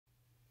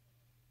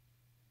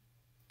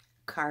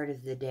card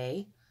of the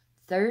day,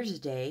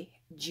 Thursday,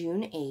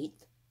 June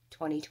 8th,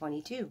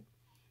 2022.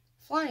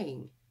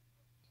 Flying.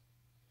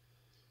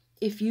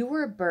 If you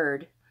were a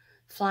bird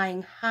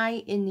flying high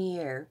in the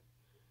air,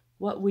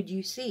 what would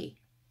you see?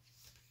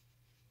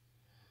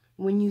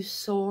 When you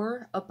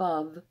soar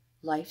above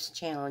life's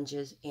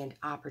challenges and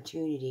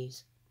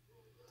opportunities,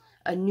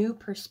 a new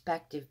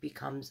perspective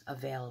becomes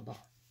available.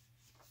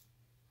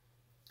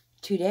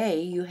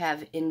 Today, you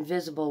have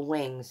invisible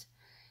wings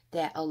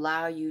that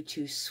allow you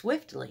to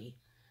swiftly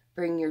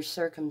bring your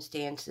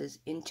circumstances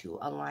into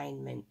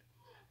alignment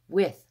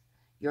with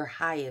your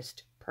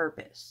highest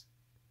purpose.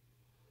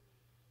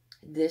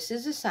 This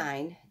is a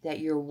sign that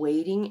your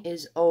waiting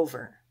is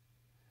over,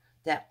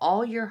 that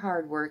all your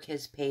hard work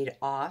has paid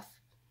off,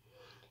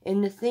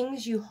 and the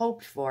things you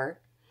hoped for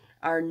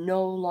are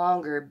no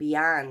longer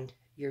beyond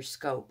your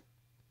scope.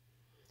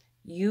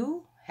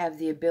 You have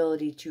the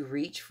ability to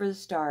reach for the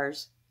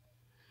stars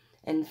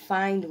and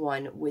find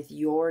one with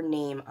your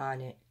name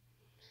on it.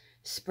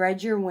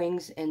 Spread your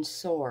wings and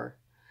soar.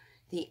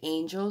 The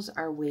angels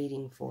are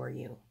waiting for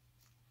you.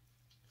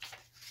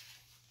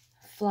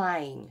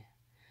 Flying.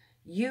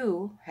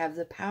 You have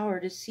the power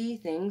to see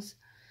things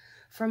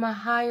from a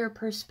higher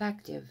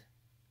perspective.